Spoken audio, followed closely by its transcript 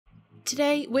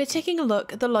Today, we're taking a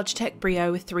look at the Logitech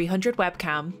Brio 300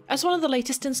 webcam. As one of the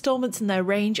latest installments in their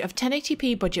range of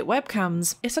 1080p budget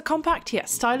webcams, it's a compact yet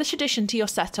stylish addition to your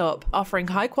setup, offering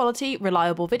high quality,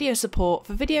 reliable video support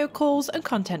for video calls and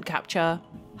content capture.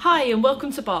 Hi and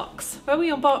welcome to Box, where we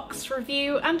unbox,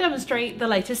 review and demonstrate the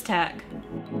latest tech.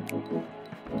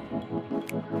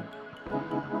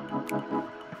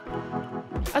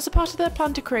 As a part of their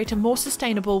plan to create a more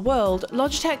sustainable world,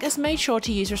 Logitech has made sure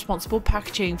to use responsible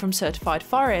packaging from certified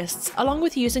forests, along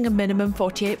with using a minimum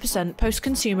 48%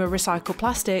 post-consumer recycled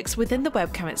plastics within the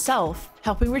webcam itself,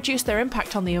 helping reduce their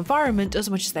impact on the environment as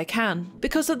much as they can.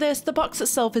 Because of this, the box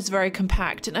itself is very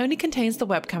compact and only contains the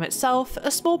webcam itself,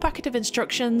 a small packet of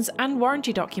instructions, and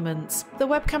warranty documents. The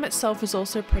webcam itself is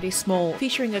also pretty small,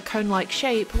 featuring a cone-like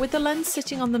shape with the lens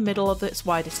sitting on the middle of its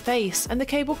widest face and the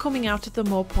cable coming out at the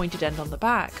more pointed end on the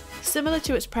back. Similar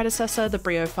to its predecessor, the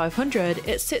Brio 500,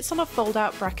 it sits on a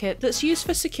fold-out bracket that's used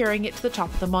for securing it to the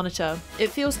top of the monitor. It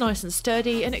feels nice and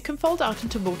sturdy, and it can fold out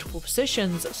into multiple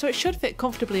positions, so it should fit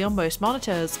comfortably on most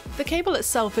monitors. The cable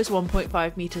itself is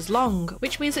 1.5 meters long,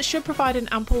 which means it should provide an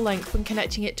ample length when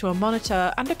connecting it to a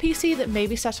monitor and a PC that may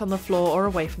be set on the floor or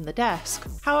away from the desk.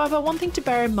 However, one thing to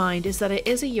bear in mind is that it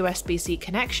is a USB-C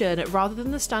connection rather than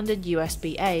the standard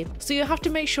USB-A, so you'll have to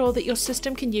make sure that your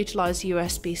system can utilize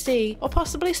USB-C or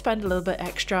possibly spend a little bit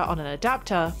extra on an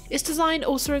adapter. Its design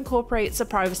also incorporates a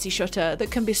privacy shutter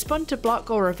that can be spun to block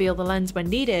or reveal the lens when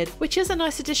needed, which is a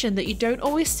nice addition that you don't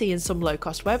always see in some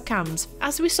low-cost webcams.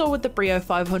 As we saw with the Brio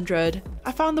 500,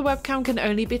 I found the webcam can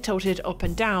only be tilted up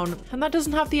and down, and that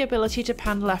doesn't have the ability to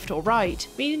pan left or right,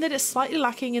 meaning that it's slightly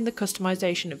lacking in the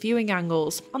customization of viewing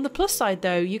angles. On the plus side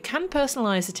though, you can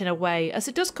personalize it in a way, as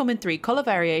it does come in 3 color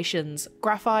variations: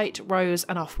 graphite, rose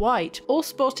and off-white, all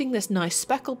sporting this nice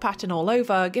speckle pattern all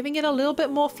over, giving it a little bit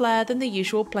more flair than the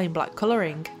usual plain black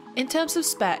colouring. In terms of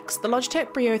specs, the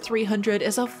Logitech Brio 300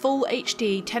 is a full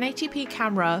HD 1080p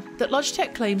camera that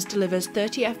Logitech claims delivers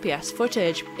 30 FPS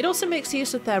footage. It also makes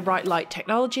use of their Bright Light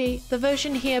technology, the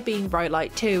version here being Bright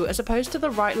Light 2 as opposed to the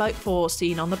Bright Light 4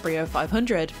 seen on the Brio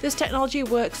 500. This technology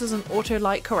works as an auto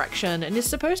light correction and is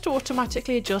supposed to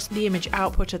automatically adjust the image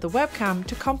output of the webcam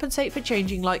to compensate for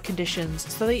changing light conditions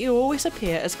so that you always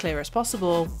appear as clear as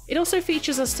possible. It also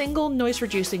features a single noise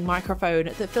reducing microphone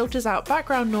that filters out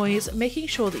background noise, making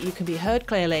sure that you can be heard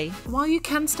clearly. While you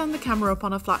can stand the camera up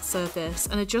on a flat surface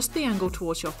and adjust the angle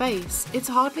towards your face, it's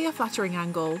hardly a flattering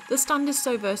angle. The stand is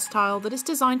so versatile that it's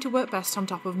designed to work best on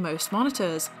top of most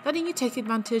monitors, letting you take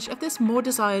advantage of this more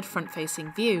desired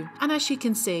front-facing view. And as you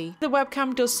can see, the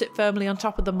webcam does sit firmly on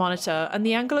top of the monitor, and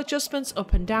the angle adjustments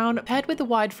up and down paired with the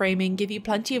wide framing give you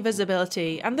plenty of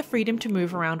visibility and the freedom to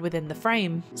move around within the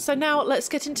frame. So now let's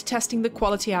get into testing the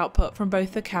quality output from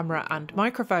both the camera and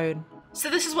microphone. So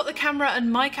this is what the camera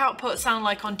and mic output sound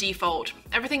like on default.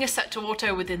 Everything is set to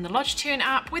auto within the LogiTune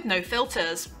app with no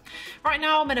filters. Right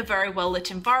now I'm in a very well lit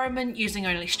environment using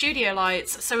only studio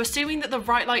lights, so assuming that the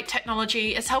bright light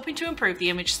technology is helping to improve the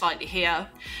image slightly here.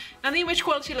 Now the image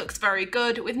quality looks very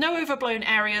good, with no overblown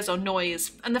areas or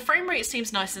noise, and the frame rate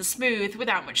seems nice and smooth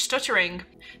without much stuttering.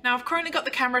 Now I've currently got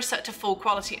the camera set to full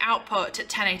quality output at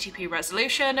 1080p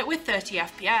resolution with 30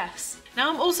 FPS. Now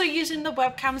I'm also using the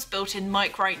webcam's built-in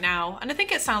mic right now, and I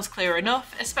think it sounds clear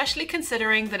enough, especially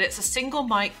considering that it's a single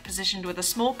mic positioned with a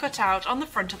small cutout on the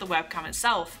front of the webcam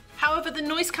itself. However, the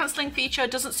noise cancelling feature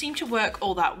doesn't seem to work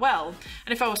all that well,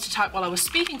 and if I was to type while I was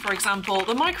speaking, for example,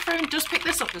 the microphone does pick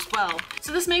this up as well.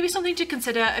 So this may be something to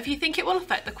consider if you think it will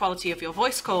affect the quality of your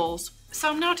voice calls. So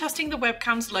I'm now testing the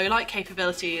webcam's low light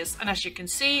capabilities, and as you can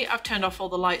see, I've turned off all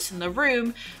the lights in the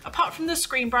room, apart from the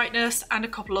screen brightness and a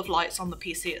couple of lights on the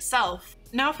PC itself.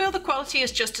 Now I feel the quality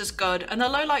is just as good, and the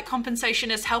low light compensation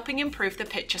is helping improve the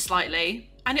picture slightly.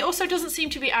 And it also doesn't seem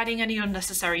to be adding any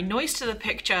unnecessary noise to the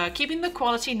picture, keeping the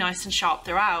quality nice and sharp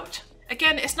throughout.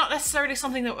 Again, it's not necessarily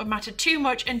something that would matter too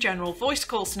much in general voice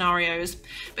call scenarios,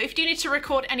 but if you need to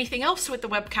record anything else with the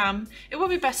webcam, it would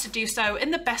be best to do so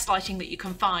in the best lighting that you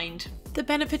can find. The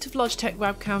benefit of Logitech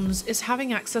webcams is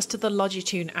having access to the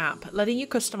LogiTune app, letting you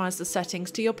customize the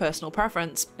settings to your personal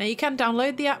preference. Now you can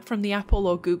download the app from the Apple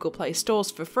or Google Play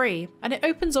stores for free, and it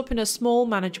opens up in a small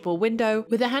manageable window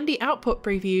with a handy output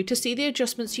preview to see the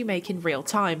adjustments you make in real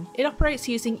time. It operates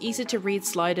using easy to read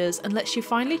sliders and lets you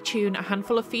finely tune a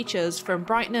handful of features from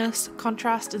brightness,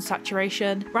 contrast and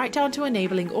saturation, right down to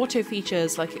enabling auto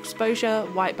features like exposure,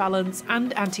 white balance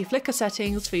and anti-flicker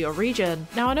settings for your region.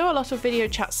 Now I know a lot of video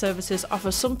chat services series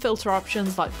offers some filter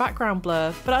options like background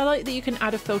blur, but I like that you can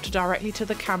add a filter directly to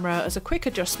the camera as a quick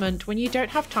adjustment when you don't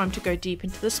have time to go deep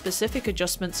into the specific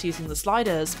adjustments using the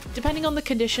sliders. Depending on the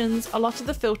conditions, a lot of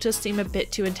the filters seem a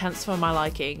bit too intense for my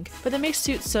liking, but they may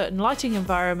suit certain lighting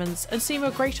environments and seem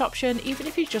a great option even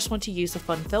if you just want to use a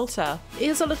fun filter. It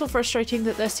is a little frustrating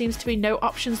that there seems to be no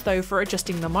options though for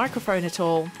adjusting the microphone at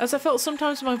all, as I felt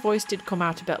sometimes my voice did come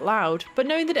out a bit loud, but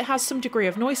knowing that it has some degree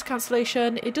of noise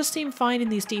cancellation, it does seem fine in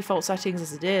these default settings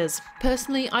as it is.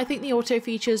 Personally, I think the auto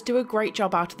features do a great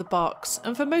job out of the box,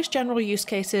 and for most general use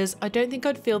cases, I don't think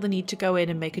I'd feel the need to go in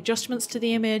and make adjustments to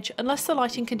the image unless the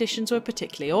lighting conditions were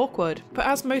particularly awkward. But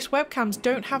as most webcams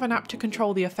don't have an app to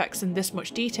control the effects in this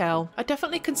much detail, I'd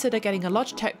definitely consider getting a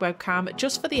Logitech webcam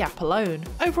just for the app alone.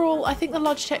 Overall, I think the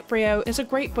Logitech Brio is a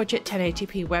great budget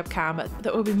 1080p webcam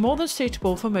that will be more than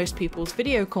suitable for most people's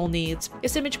video call needs.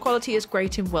 Its image quality is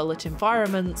great in well-lit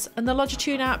environments, and the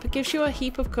LogiTune app gives you a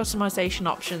heap of customization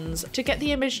options to get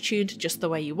the image tuned just the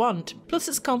way you want. Plus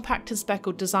its compact and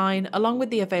speckled design, along with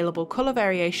the available colour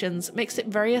variations, makes it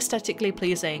very aesthetically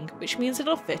pleasing, which means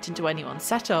it'll fit into anyone's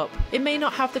setup. It may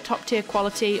not have the top tier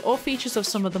quality or features of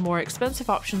some of the more expensive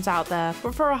options out there,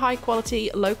 but for a high quality,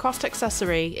 low cost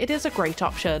accessory, it is a great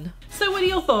option. So what are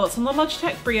your thoughts on the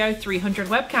Logitech Brio 300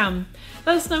 webcam?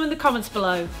 Let us know in the comments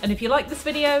below, and if you like this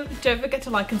video, don't forget to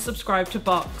like and subscribe to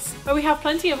Box, where we have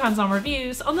plenty of hands-on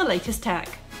reviews on the latest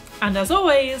tech. And as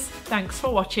always, thanks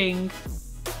for watching.